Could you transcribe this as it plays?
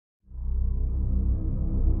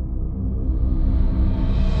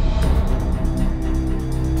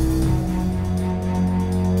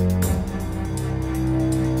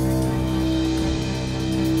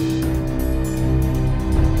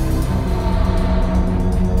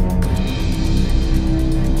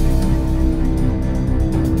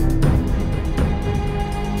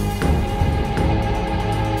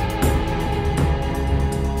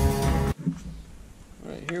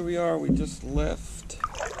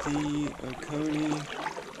the Oconee,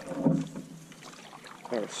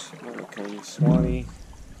 or not Oconee, Swannee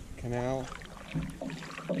Canal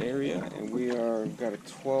area, and we've got a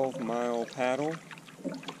 12-mile paddle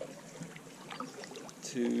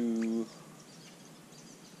to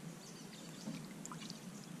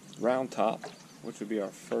Round Top, which would be our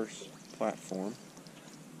first platform.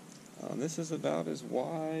 This is about as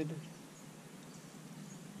wide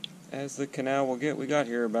as the canal will get. We got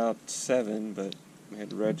here about 7, but we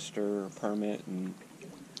had to register a permit, and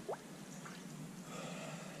it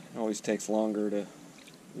always takes longer to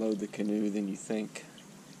load the canoe than you think.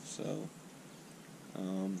 So, but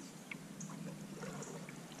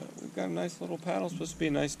we've got a nice little paddle. It's supposed to be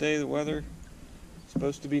a nice day. The weather is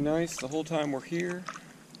supposed to be nice the whole time we're here.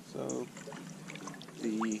 So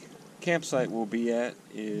the campsite we'll be at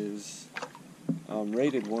is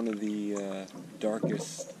rated one of the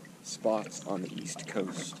darkest spots on the East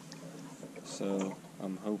Coast. So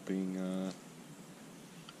I'm hoping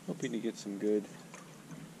to get some good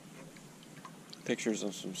pictures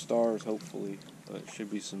of some stars, hopefully, but it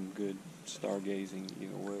should be some good stargazing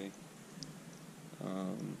either way.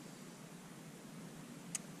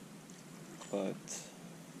 But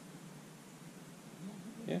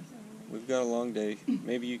yeah, we've got a long day.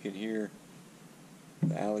 Maybe you can hear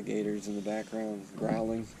the alligators in the background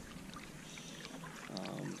growling.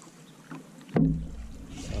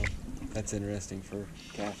 So that's interesting for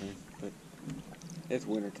Catherine, but it's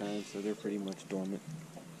winter time, so they're pretty much dormant.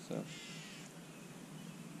 So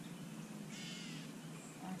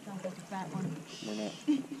sounds like a fat one. we're not.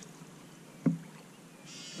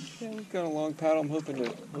 Yeah, we've got a long paddle. I'm hoping to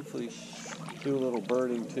hopefully do a little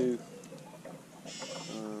birding too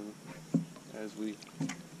as we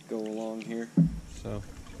go along here. So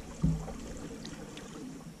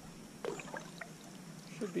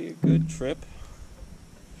should be a good trip.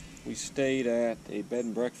 We stayed at a bed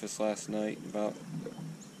and breakfast last night about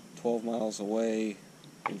 12 miles away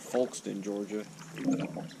in Folkston, Georgia,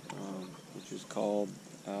 which is called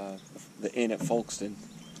the Inn at Folkston.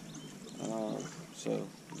 So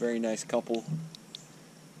very nice couple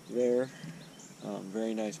there.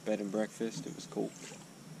 Very nice bed and breakfast. It was cool.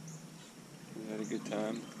 We had a good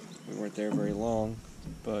time. We weren't there very long,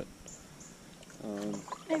 but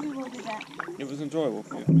maybe we'll do that. It was enjoyable.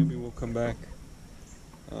 Yeah, maybe we'll come back.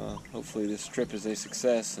 Hopefully this trip is a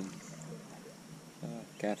success, and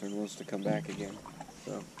Catherine wants to come back again.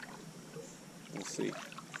 So we'll see.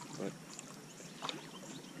 But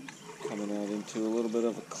coming out into a little bit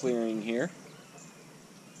of a clearing here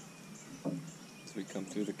as we come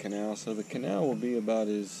through the canal. So the canal will be about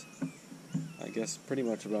as, I guess, pretty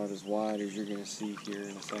much about as wide as you're going to see here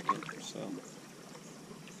in a second. So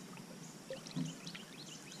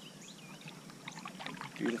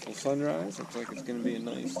beautiful sunrise. Looks like it's going to be a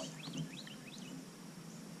nice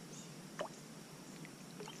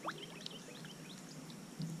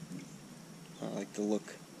I like to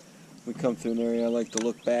look. We come through an area, I like to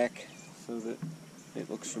look back so that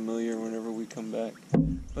it looks familiar whenever we come back.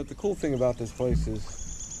 But the cool thing about this place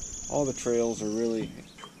is all the trails are really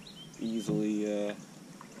easily, they're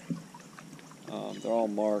all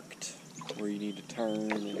marked where you need to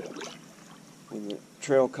turn, and when the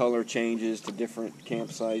trail color changes to different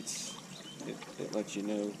campsites, it lets you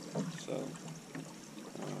know. So,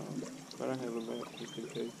 but I have a map just in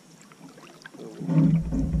case. So,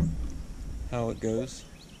 how it goes.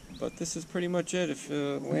 But this is pretty much it. If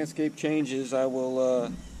the landscape changes, I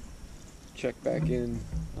will check back in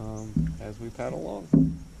as we paddle along.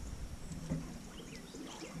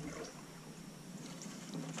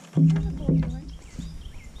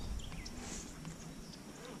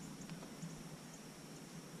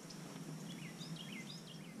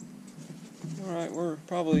 Alright, we're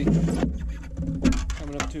probably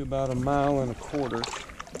coming up to about 1.25 miles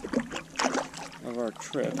of our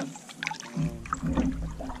trip.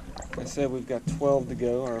 Like I said, we've got 12 to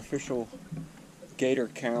go. Our official gator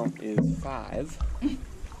count is 5.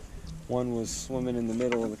 One was swimming in the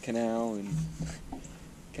middle of the canal, and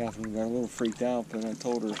Catherine got a little freaked out, but I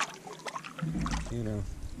told her, you know,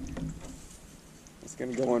 it's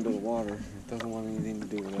going to go under the water. It doesn't want anything to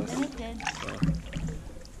do with us. And it did.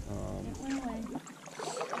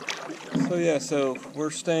 So yeah, so we're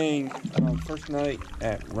staying first night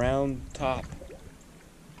at Round Top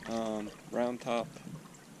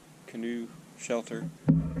Canoe Shelter,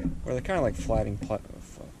 where they're kind of like floating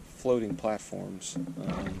platforms.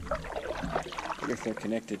 I guess they're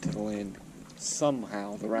connected to the land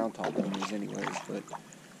somehow. The Round Top one is anyways, but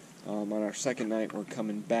on our second night we're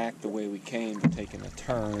coming back the way we came, taking a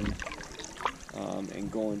turn and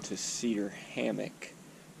going to Cedar Hammock.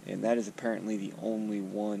 And that is apparently the only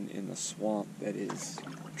one in the swamp that is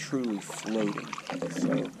truly floating.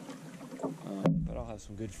 So, but I'll have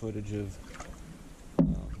some good footage of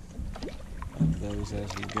those as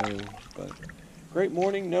we go. But great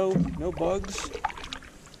morning, no bugs.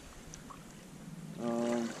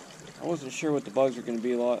 I wasn't sure what the bugs are going to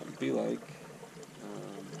be like. You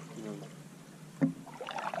know,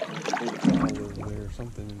 there's a big owl over there, or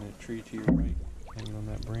something in that tree to your right, hanging on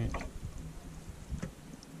that branch,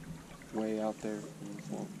 way out there in the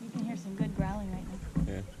swamp. You can hear some good growling right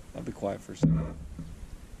now. Yeah, I'll be quiet for a second.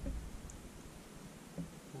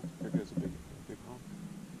 There goes a big honk.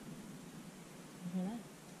 You hear that?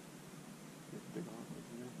 There's a big honk over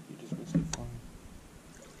there. You just missed it flying.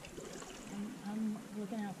 I'm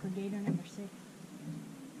looking out for gator number 6.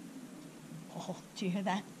 Oh, did you hear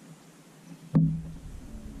that?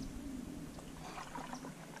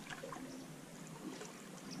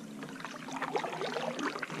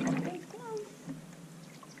 It's close.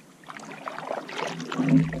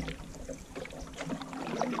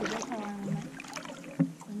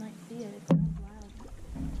 We might see it. It sounds loud.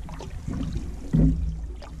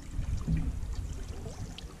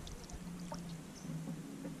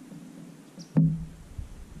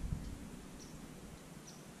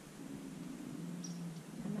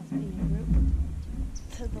 There must be a group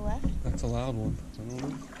to the left. That's a loud one. I don't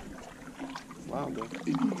know. It's loud though.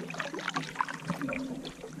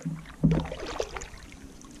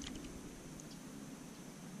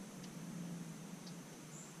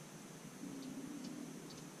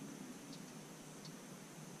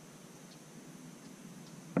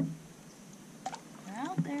 They're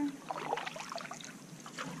out there.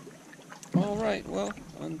 All right. Well,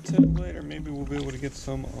 until later, maybe we'll be able to get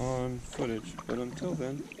some on footage. But until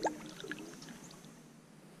then,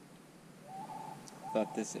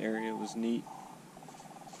 thought this area was neat.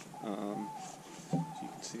 So you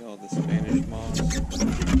can see all the Spanish moss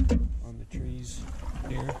on the trees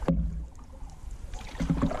here.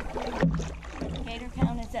 Gator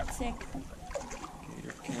count is at 6.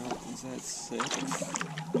 Gator count is at 6.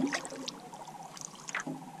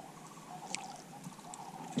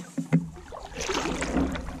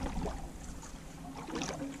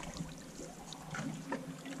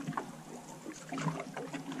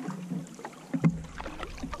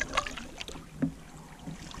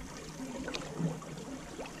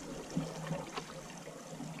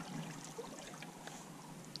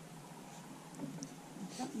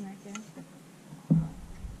 Something right there.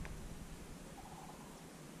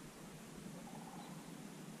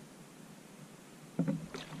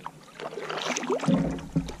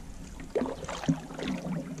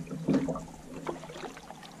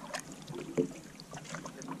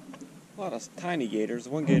 A lot of tiny gators. The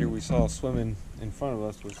one gator we saw swimming in front of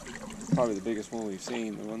us was probably the biggest one we've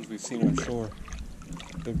seen. The ones we've seen on shore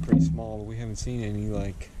have been pretty small, but we haven't seen any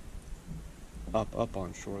like up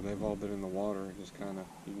on shore. They've all been in the water and just kind of,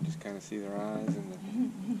 you can just kind of see their eyes and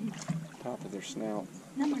the top of their snout.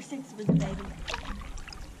 Number 6 was the baby.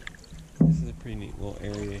 This is a pretty neat little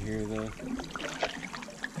area here though.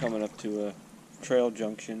 Coming up to a trail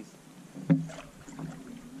junction.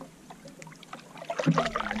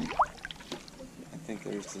 I think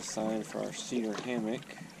there's the sign for our Cedar Hammock.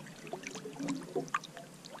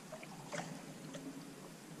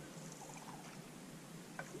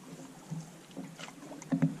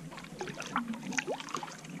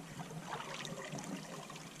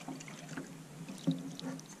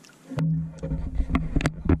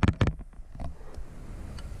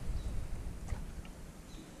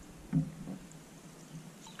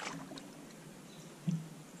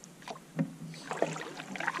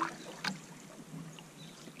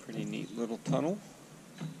 Pretty neat little tunnel.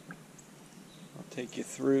 I'll take you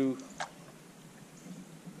through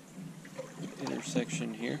the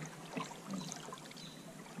intersection here.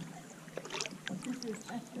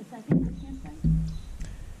 That's the second campsite?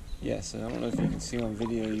 Yes, I don't know if you can see on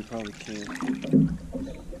video, you probably can.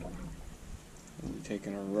 We'll be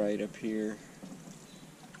taking a right up here.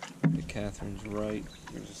 To Catherine's right.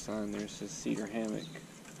 There's a sign there that says Cedar Hammock.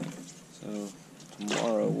 So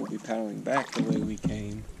tomorrow we'll be paddling back the way we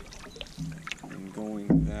came and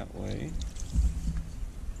going that way.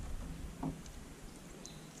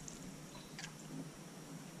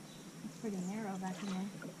 It's pretty narrow back in there.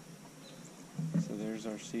 So there's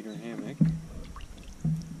our Cedar Hammock.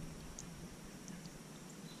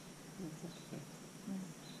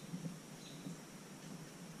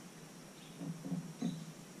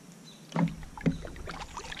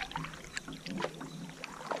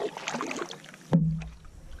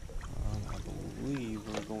 I believe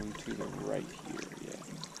we're going to the right here, yeah.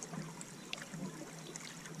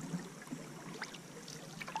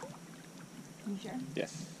 You sure?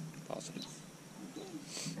 Yes, positive.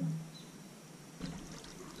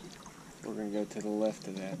 We're going to go to the left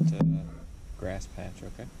of that grass patch,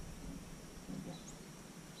 okay?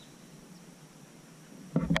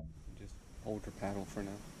 Just hold your paddle for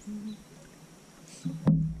now. Mm-hmm.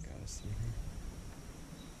 Got us in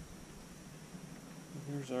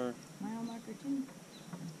here. Here's our Mile marker 2.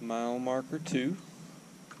 mile marker 2.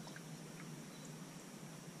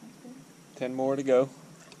 That's good. 10 more to go.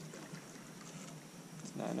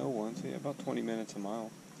 It's 9:01, so yeah, about 20 minutes a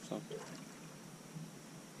mile. So.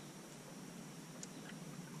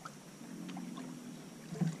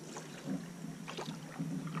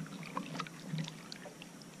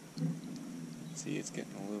 See, it's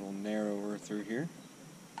getting a little narrower through here.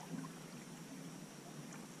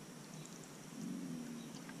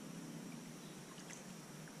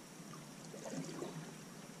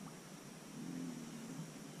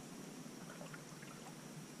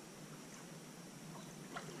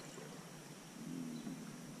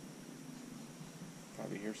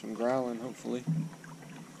 Probably hear some growling, hopefully.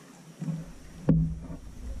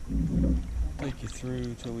 I'll take you through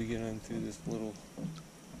until we get into this little...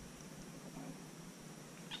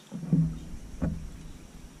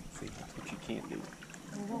 See, that's what you can't do.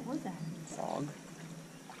 Well, what was that? Fog.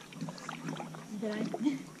 Did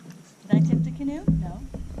I tip the canoe? No.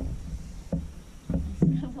 I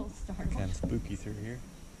just got a little startled. Kind of spooky through here.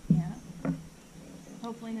 Yeah.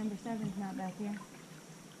 Hopefully number 7's not back here.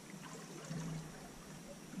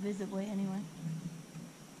 Visibly, anyway.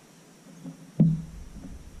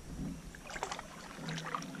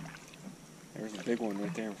 There's a big one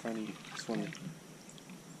right there in front of you, swimming.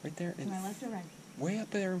 Right there. To my left or right? Way up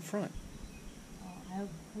there in front. Oh, I hope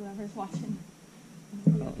whoever's watching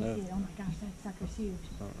the video don't can know. see it. Oh my gosh, that sucker's huge.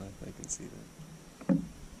 I don't know if they can see that.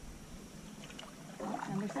 Oh,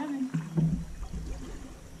 number 7.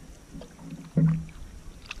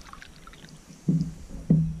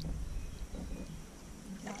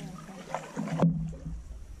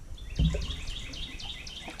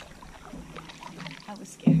 I was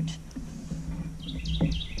scared.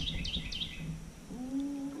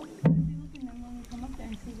 Ooh, we're gonna be looking then when we come up there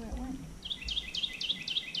and see where it went.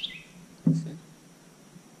 Let's see.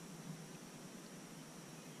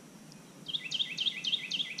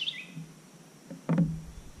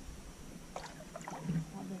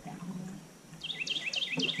 I'll get that canoe.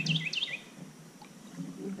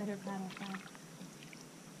 We better paddle fast.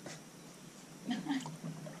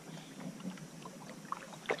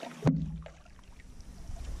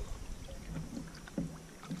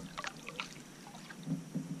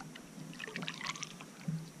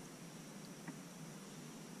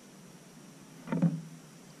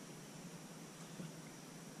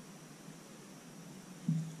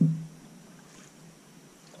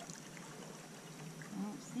 I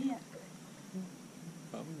don't see it.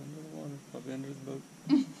 Probably under the water, probably under the boat.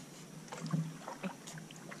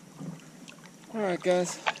 Alright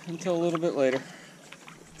guys, until a little bit later.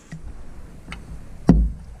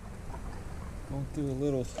 Going through a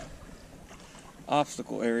little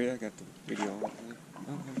obstacle area. I got the video on.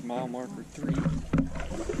 Oh, there's mile marker 3.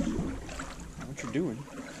 What you doing?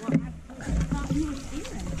 Well, I thought you were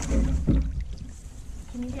steering.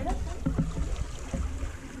 Can you get up there?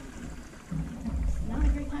 Not a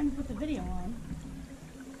great time to put the video on.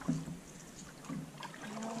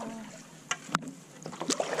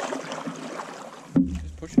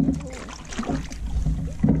 Just push it up.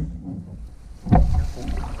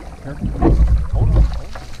 Careful. Hold on.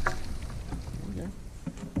 There we go.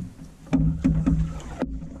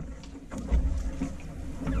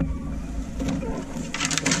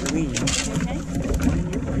 Lean. Okay?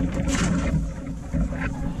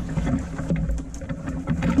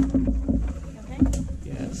 Okay?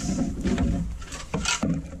 Yes.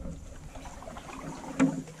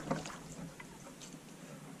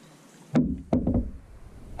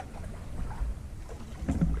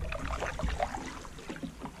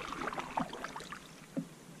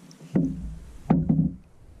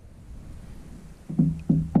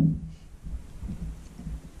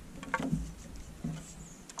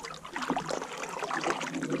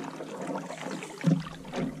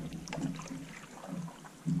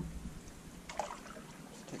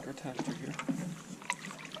 Take our time through here.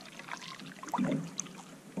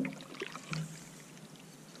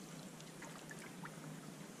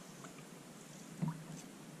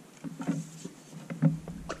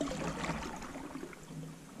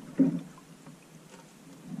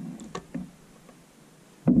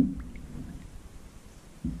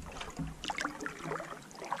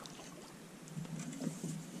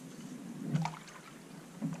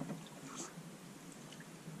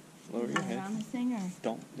 Lower your head. Around this thing or?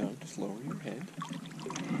 No, just lower your head.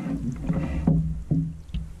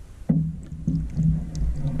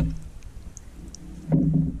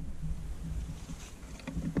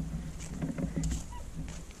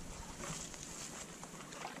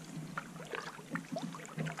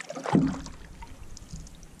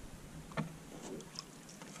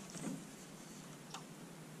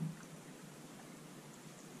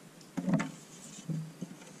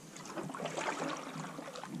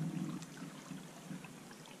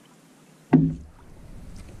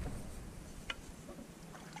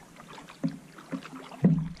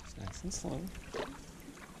 Nice and slow.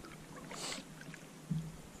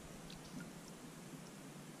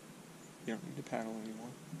 You don't need to paddle anymore.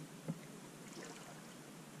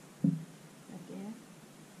 Right there.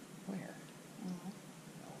 Where? Oh. No.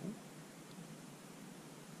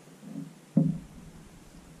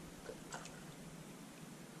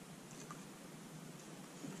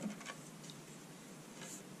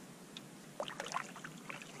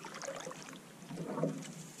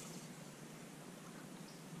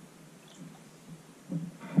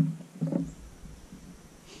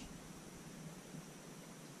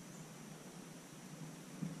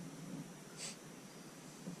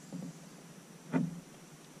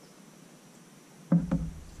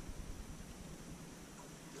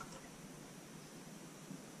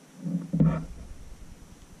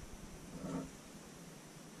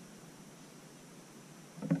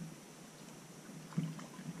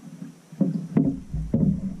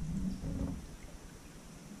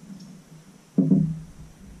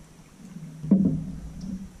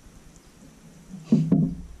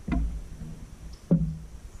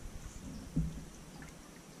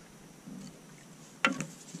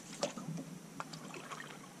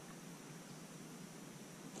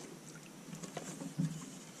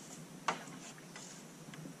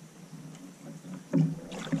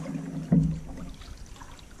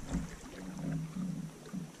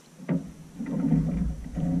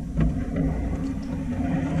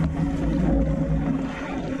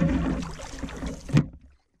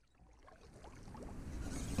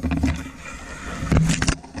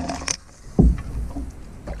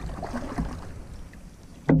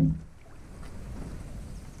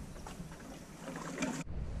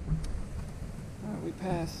 We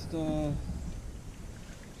passed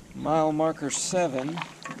mile marker 7,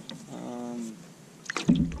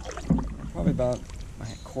 probably about a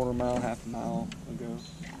quarter mile, half a mile ago.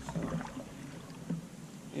 So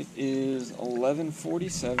it is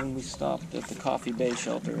 11:47. We stopped at the Coffee Bay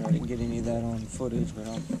Shelter. I didn't get any of that on footage, but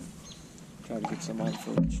I'll try to get some on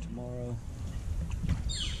footage tomorrow.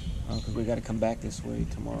 Because we got to come back this way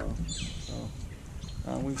tomorrow. So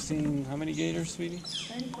we've seen how many gators, sweetie?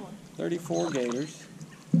 34. 34 gators.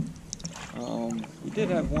 We did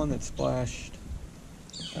have one that splashed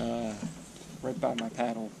right by my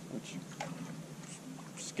paddle, which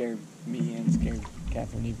scared me and scared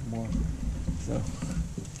Catherine even more. So,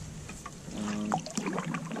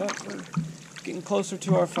 but we're getting closer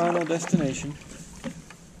to our final destination. We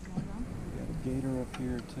got a gator up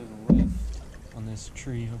here to the left on this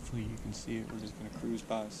tree. Hopefully you can see it. We're just going to cruise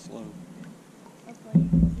by slow. Hopefully you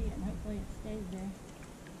can see it and hopefully it stays there.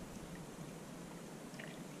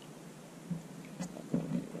 It's not going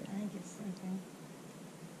anywhere. I think it's sleeping.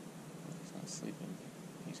 He's not sleeping.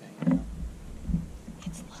 He's hanging out.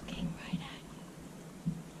 It's looking right at you.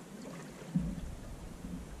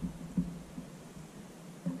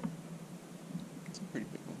 It's a pretty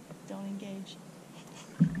big one. Don't engage.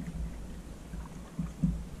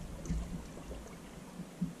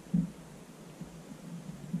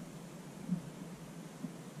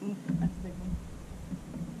 That's a big one.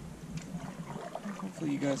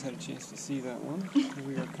 Hopefully you guys had a chance to see that one.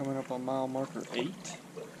 We are coming up on mile marker 8.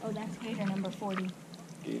 Oh, that's gator number 40.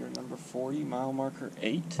 Gator number 40, mile marker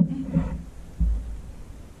 8.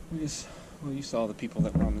 Well, you saw the people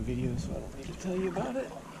that were on the video, so I don't need to tell you about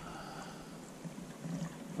it.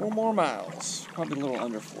 4 more miles. Probably a little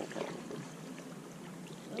under 4, probably.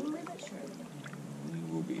 Slowly but surely. We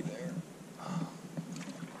will be there.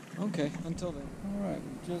 Okay, until then. Alright,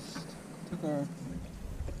 we just took our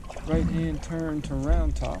right-hand turn to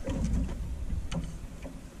Round Top.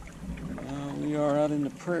 Now we are out in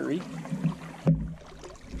the prairie.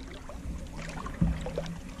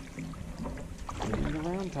 Heading to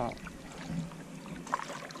Round Top.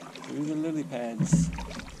 Through the lily pads.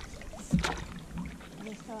 I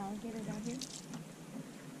just saw alligators out here.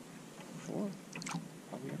 Sure.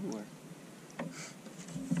 Probably everywhere.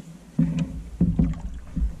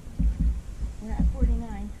 We're at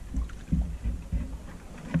 49.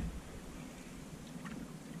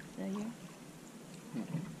 So you?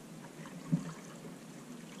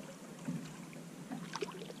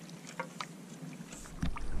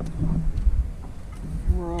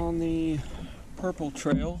 We're on the Purple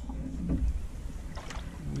Trail.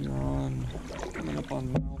 We are coming up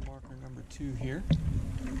on mile marker number 2 here.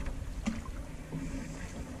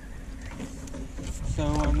 So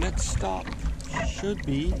our next stop should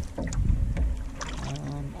be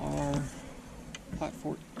our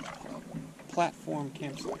platform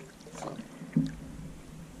campsite. So,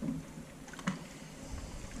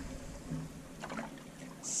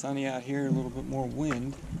 sunny out here, a little bit more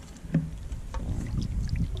wind.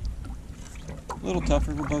 A little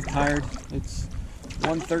tougher. We're both tired. It's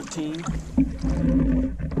 1:13.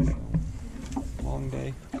 So, long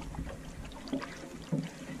day.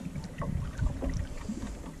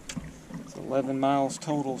 It's 11 miles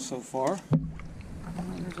total so far.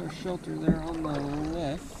 There's our shelter there on the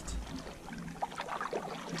left.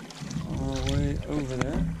 All the way over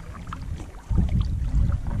there.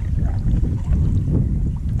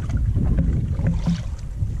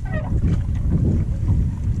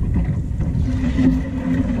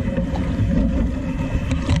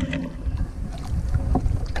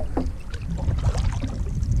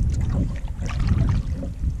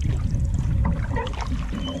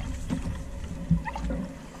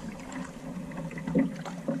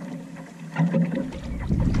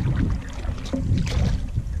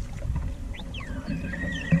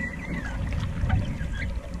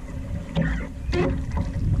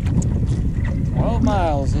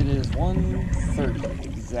 Miles, it is 1:30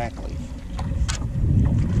 exactly.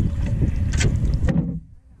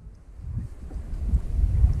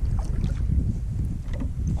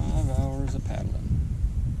 Hours of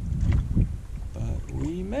paddling, but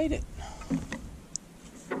we made it.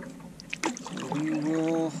 So we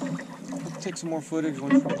will take some more footage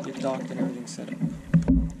once we get docked and everything set up.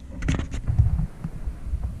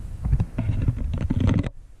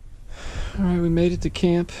 All right, we made it to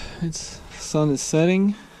camp. Sun is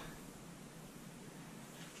setting,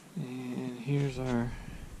 and here's our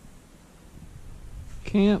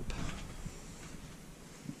camp.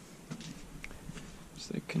 It's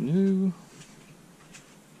the canoe,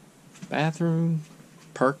 bathroom,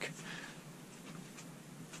 perk,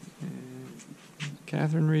 and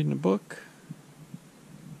Catherine reading a book,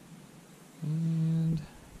 and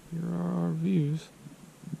here are our views.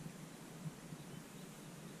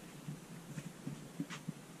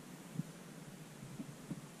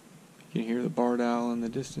 You can hear the barred owl in the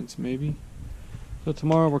distance, maybe. So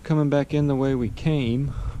tomorrow we're coming back in the way we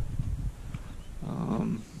came.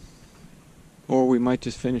 Or we might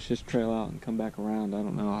just finish this trail out and come back around. I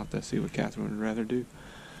don't know. I'll have to see what Catherine would rather do.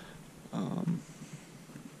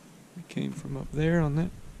 We came from up there on that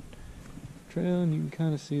trail, and you can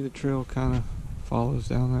kind of see the trail kind of follows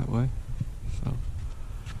down that way. So,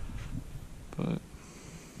 but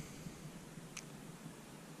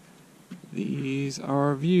these are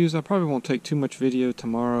our views. I probably won't take too much video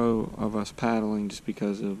tomorrow of us paddling just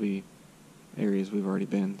because it'll be areas we've already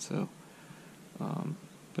been. So,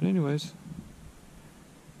 but anyways,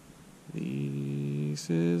 this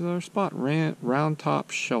is our spot, Round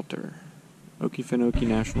Top Shelter, Okefenokee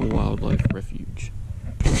National Wildlife Refuge.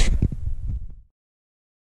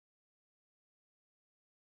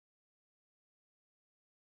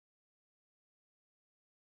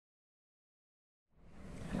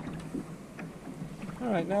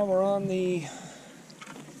 Alright, now we're on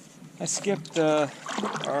I skipped our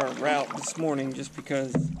route this morning just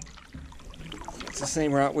because it's the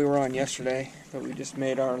same route we were on yesterday, but we just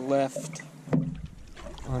made our left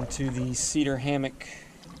onto the Cedar Hammock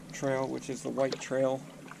Trail, which is the white trail,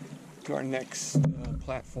 to our next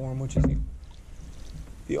platform, which is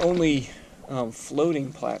the only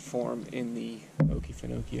floating platform in the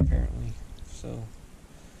Okefenokee apparently. So,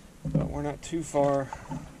 but we're not too far.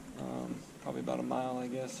 Probably about a mile, I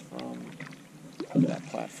guess, from that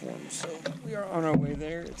platform. So we are on our way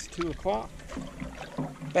there. It's 2 o'clock.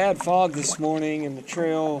 Bad fog this morning, and the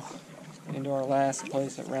trail into our last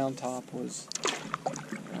place at Round Top was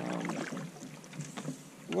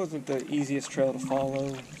it wasn't the easiest trail to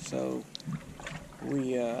follow. So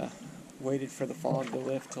we waited for the fog to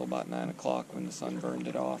lift till about 9 o'clock when the sun burned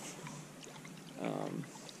it off.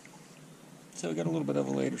 So we got a little bit of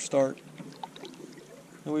a later start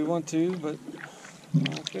than we want to, but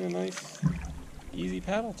it's been a nice, easy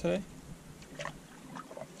paddle today.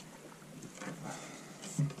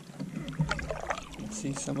 You can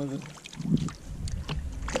see some of the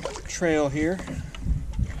trail here.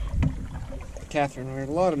 Catherine heard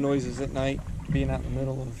a lot of noises at night, being out in the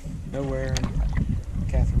middle of nowhere. And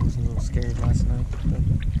Catherine was a little scared last night, but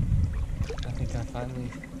I think I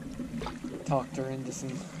finally talked her into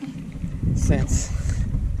some sense.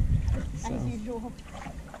 So, as usual.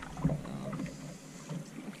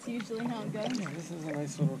 That's usually how it goes. Yeah, this is a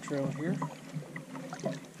nice little trail here.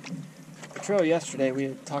 The trail yesterday, we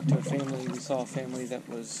had talked to a family. We saw a family that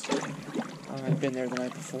had been there the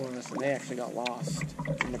night before us, and they actually got lost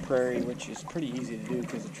in the prairie, which is pretty easy to do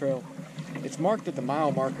because the trail, it's marked at the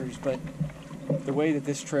mile markers, but the way that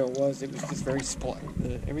this trail was, it was just very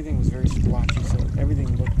everything was very splotchy, so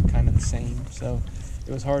everything looked kind of the same. So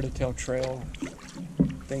it was hard to tell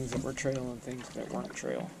things that were trail and things that weren't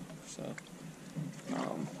trail. So,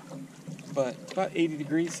 but it's about 80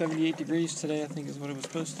 degrees, 78 degrees today, I think is what it was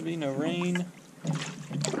supposed to be. No rain.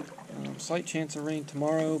 Slight chance of rain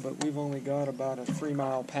tomorrow, but we've only got about a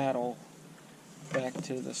 3-mile paddle back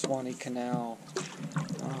to the Swannee Canal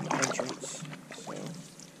entrance.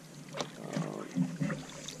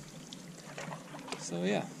 So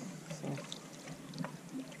yeah, so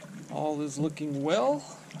all is looking well.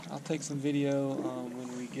 I'll take some video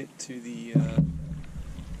when we get to the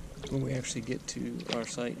when we actually get to our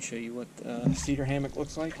site and show you what Cedar Hammock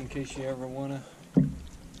looks like, in case you ever want to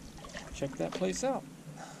check that place out.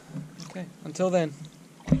 Okay, until then,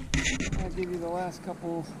 I'll give you the last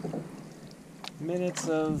couple minutes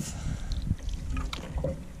of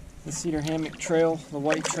the Cedar Hammock trail, the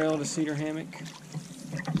white trail to Cedar Hammock.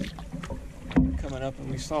 Coming up, and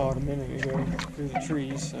we saw it a minute ago through the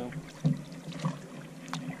trees, so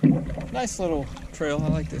nice little trail. I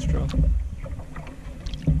like this trail.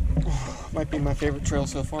 Might be my favorite trail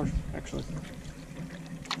so far, actually.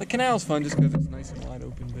 The canal's fun just because it's nice and wide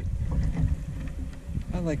open, but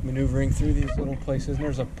I like maneuvering through these little places. And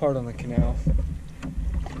there's a part on the canal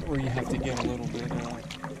where you have to get a little bit,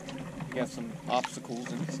 you got some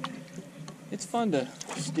obstacles, and it's fun to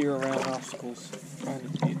steer around obstacles. I find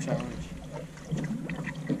it to be a challenge.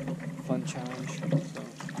 Fun challenge. So.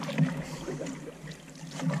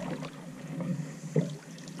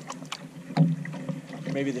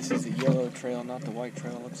 Maybe this is the yellow trail, not the white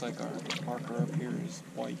trail. Looks like our marker up here is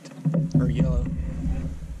white or yellow.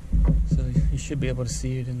 So you should be able to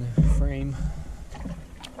see it in the frame.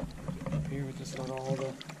 Up here, with just what all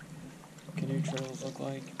the canoe trails look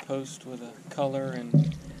like. Post with a color,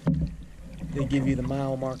 and they give you the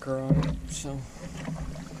mile marker on it. So.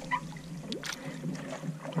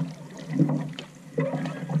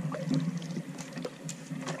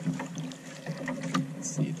 Let's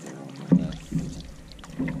see if they're on the left.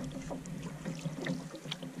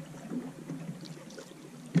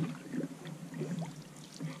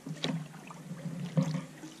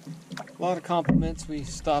 A lot of compliments. We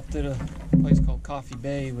stopped at a place called Coffee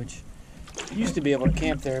Bay, which you used to be able to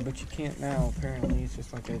camp there, but you can't now, apparently. It's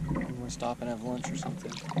just like you want to stop and have lunch or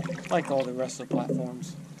something. Like all the rest of the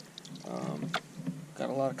platforms. Got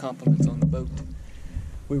a lot of compliments on the boat.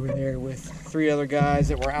 We were there with 3 other guys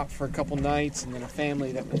that were out for a couple nights, and then a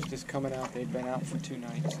family that was just coming out. They'd been out for 2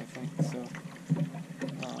 nights, I think. So,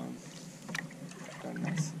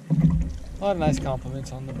 nice. A lot of nice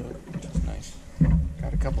compliments on the boat, which is nice.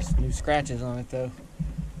 Got a couple new scratches on it though,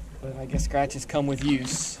 but I guess scratches come with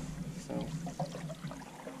use, so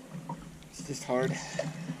it's just hard.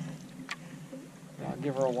 I'll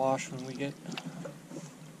give her a wash when we get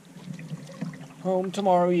home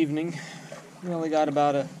tomorrow evening. We only got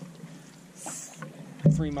about a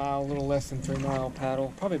 3-mile, a little less than 3-mile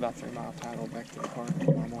paddle, probably about 3-mile paddle back to the park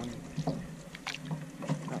tomorrow morning.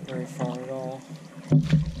 Not very far at all.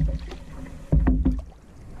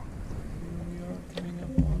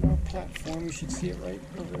 Platform, you should see it right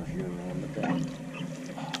over here on the back.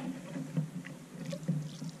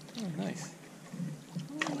 Oh, nice.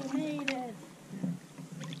 Oh, you made it.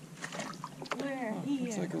 We're here.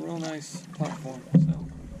 It's like a real nice platform. So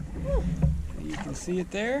you can see it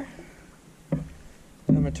there. And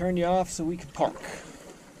I'm gonna turn you off so we can park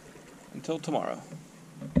until tomorrow.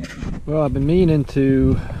 Well, I've been meaning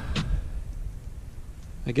to,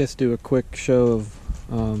 I guess, do a quick show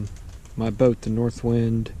of my boat, the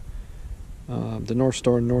Northwind. The North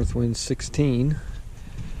Star Northwind 16,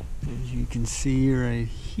 as you can see right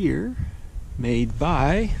here, made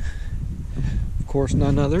by, of course,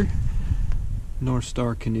 none other, North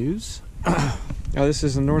Star Canoes. Now this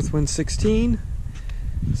is a Northwind 16,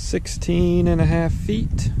 16.5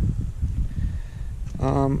 feet.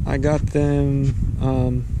 I got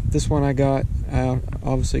them, this one I got,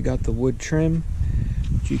 obviously got the wood trim,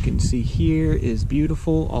 which you can see here is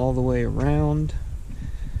beautiful all the way around.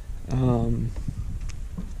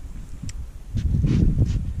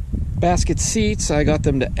 Basket seats, I got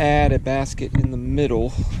them to add a basket in the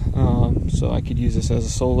middle, so I could use this as a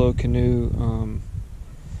solo canoe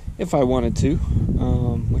if I wanted to,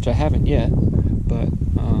 which I haven't yet, but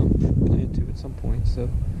plan to at some point. So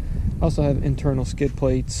I also have internal skid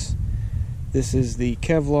plates. This is the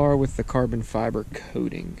Kevlar with the carbon fiber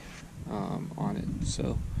coating on it.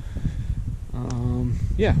 So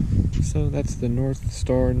yeah, so that's the North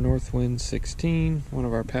Star Northwind 16, one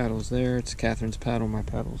of our paddles there. It's Catherine's paddle, my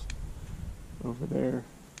paddle's over there.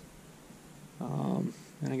 And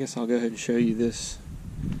I guess I'll go ahead and show you this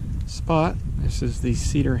spot. This is the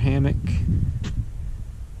Cedar Hammock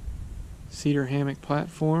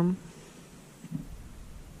Platform.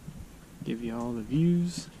 Give you all the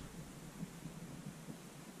views.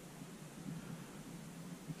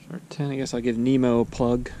 our tent. I guess I'll give Nemo a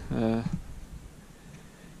plug.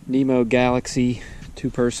 Nemo Galaxy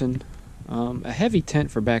 2-person. A heavy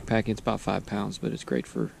tent for backpacking. It's about 5 pounds, but it's great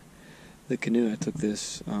for the canoe. I took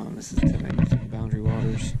this. This is the tent I used in Boundary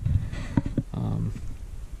Waters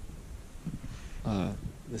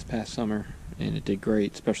this past summer, and it did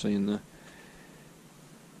great, especially in the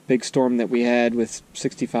big storm that we had with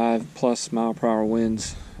 65 plus mile per hour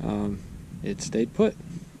winds. It stayed put,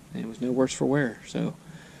 and it was no worse for wear. So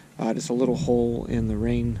just a little hole in the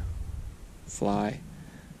rain fly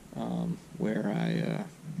where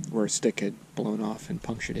a stick had blown off and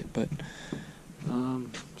punctured it. But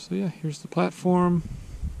so yeah, here's the platform.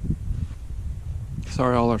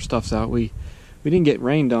 Sorry, all our stuff's out. We didn't get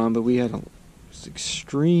rained on, but we had a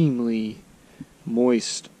extremely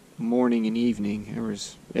moist morning and evening.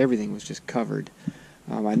 Everything was just covered.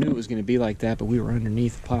 I knew it was going to be like that, but we were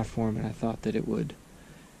underneath the platform, and I thought that it would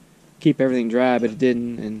keep everything dry, but it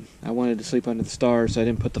didn't. And I wanted to sleep under the stars, so I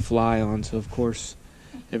didn't put the fly on. So of course,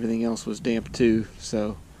 everything else was damp too.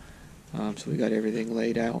 So we got everything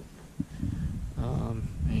laid out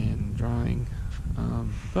and drying.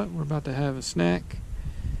 But we're about to have a snack,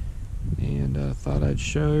 and thought I'd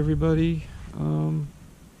show everybody. And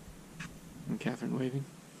Catherine waving.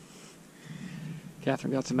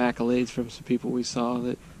 Catherine got some accolades from some people we saw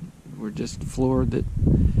that were just floored that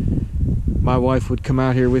my wife would come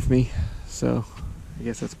out here with me. So I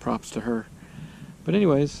guess that's props to her. But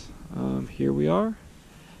anyways, here we are,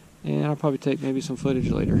 and I'll probably take maybe some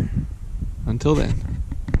footage later. Until then.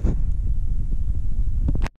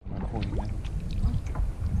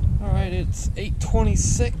 Alright, it's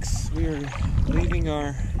 8:26. We are leaving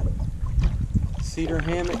our Cedar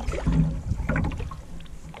Hammock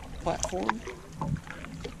Platform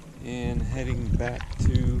and heading back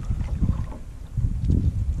to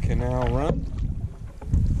Canal Run,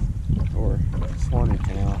 or Swannee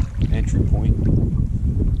Canal entry point.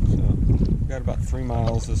 So we've got about 3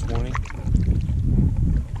 miles this morning.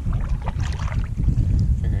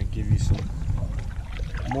 I'm going to give you some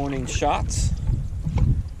morning shots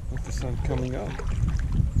with the sun coming up.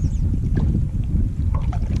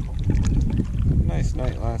 Nice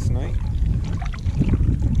night last night.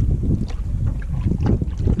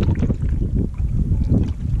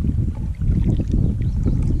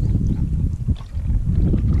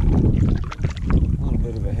 A little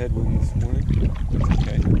bit of a headwind this morning. That's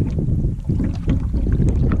okay.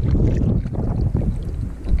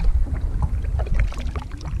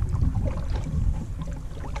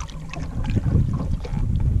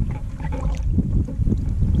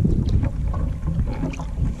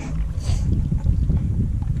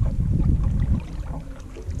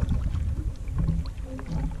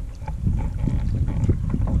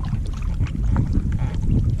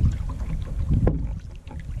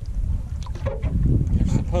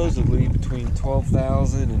 Supposedly between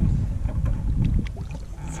 12,000 and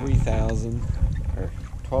 3,000, or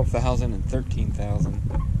 12,000 and 13,000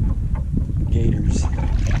 gators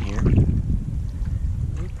in here.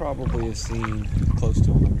 We probably have seen close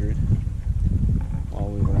to 100 while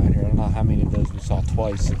we were out here. I don't know how many of those we saw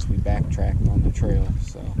twice since we backtracked on the trail.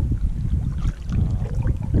 So,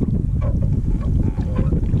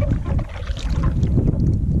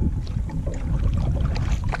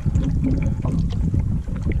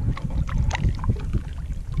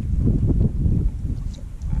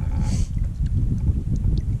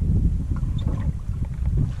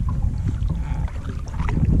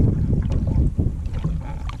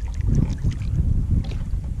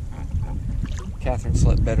 Catherine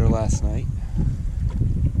slept better last night.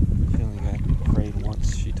 She only got afraid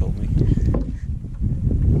once, she told me.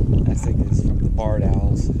 I think it's from the barred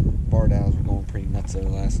owls. Barred owls were going pretty nuts over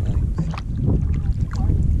last night.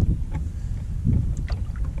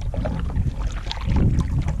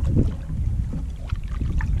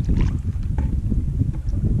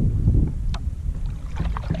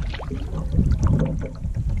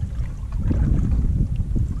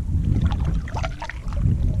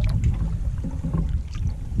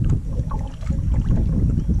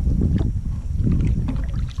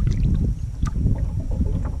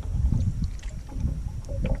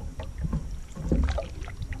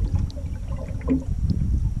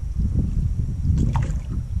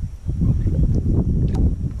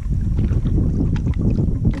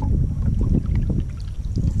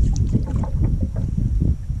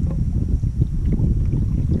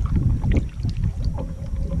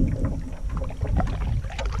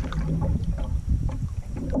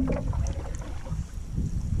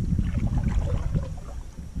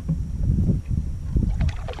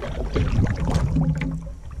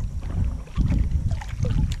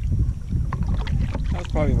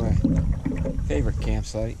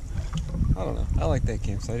 campsite. I don't know. I like that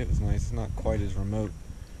campsite. It was nice. It's not quite as remote.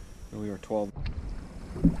 We were 12.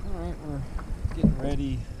 Alright, we're getting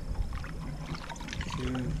ready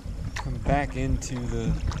to come back into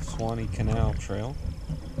the Swannee Canal trail.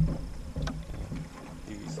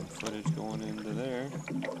 Give you some footage going into there.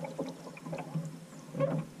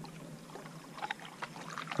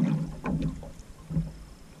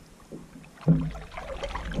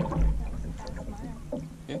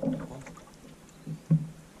 Yeah, it was.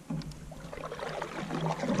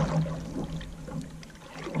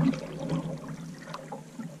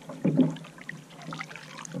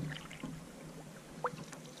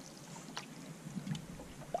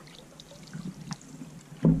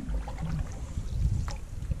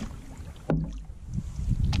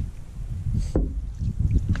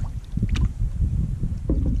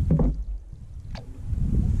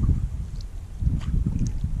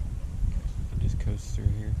 Through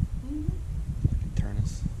here. That can turn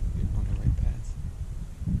us, get on the right path.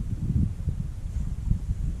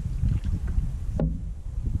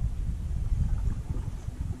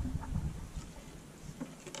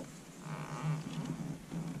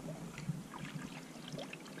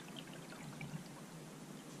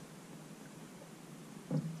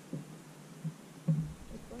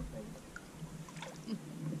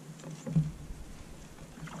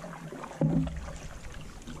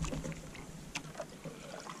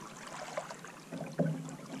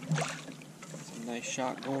 Nice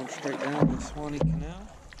shot going straight down the Swannee Canal.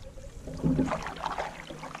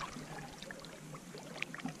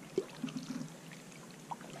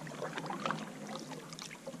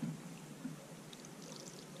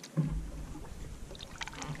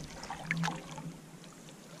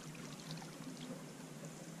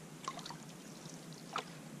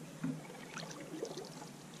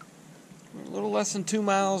 We're a little less than 2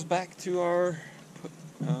 miles back to our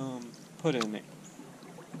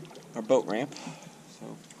our boat ramp.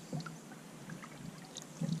 So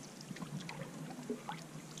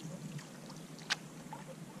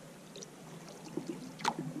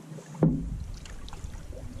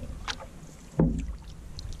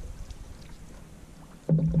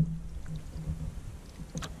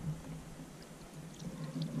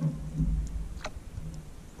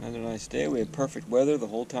another nice day. We had perfect weather the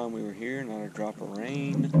whole time we were here, not a drop of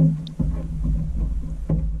rain.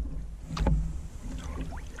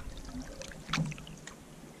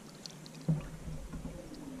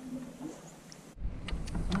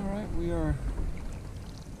 Alright, we are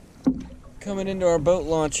coming into our boat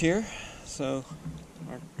launch here, so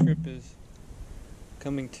our trip is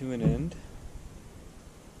coming to an end.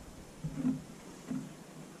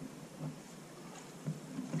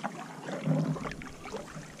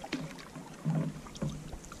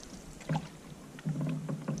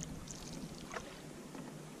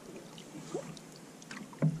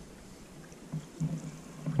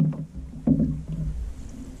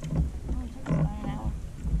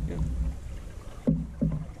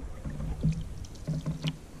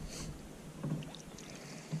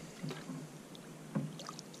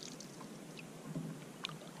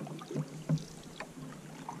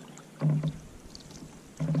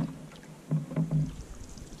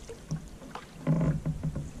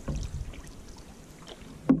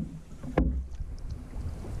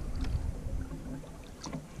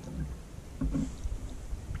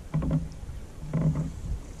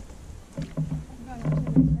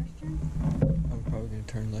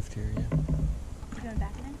 Turn left here, yeah. You going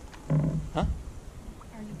back it in? Huh?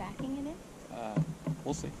 Are you backing it in?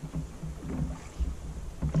 We'll see.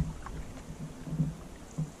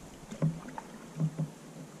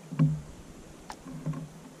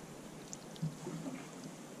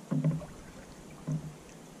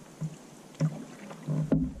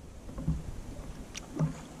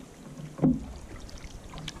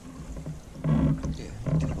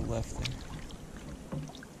 Yeah, to the left there.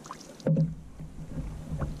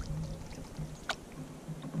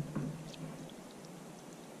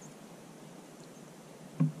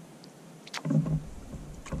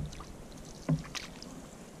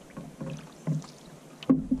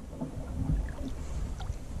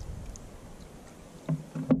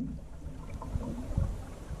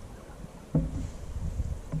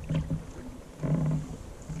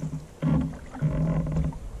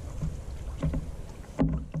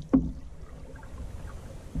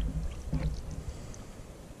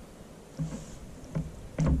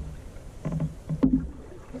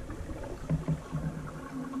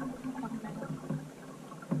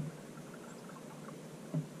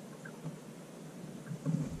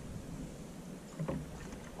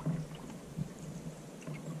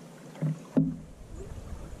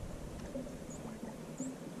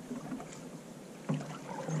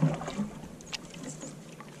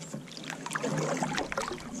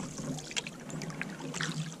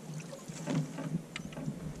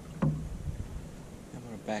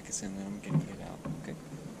 back is in, then I'm getting it out. Okay.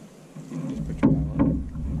 You can just put your paddle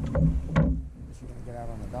up. Is she gonna get out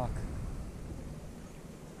on the dock?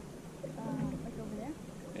 Like over there?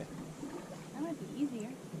 Yeah. That might be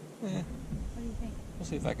easier. Yeah. What do you think? We'll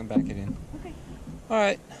see if I can back it in. Okay. All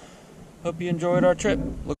right. Hope you enjoyed our trip.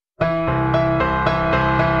 Look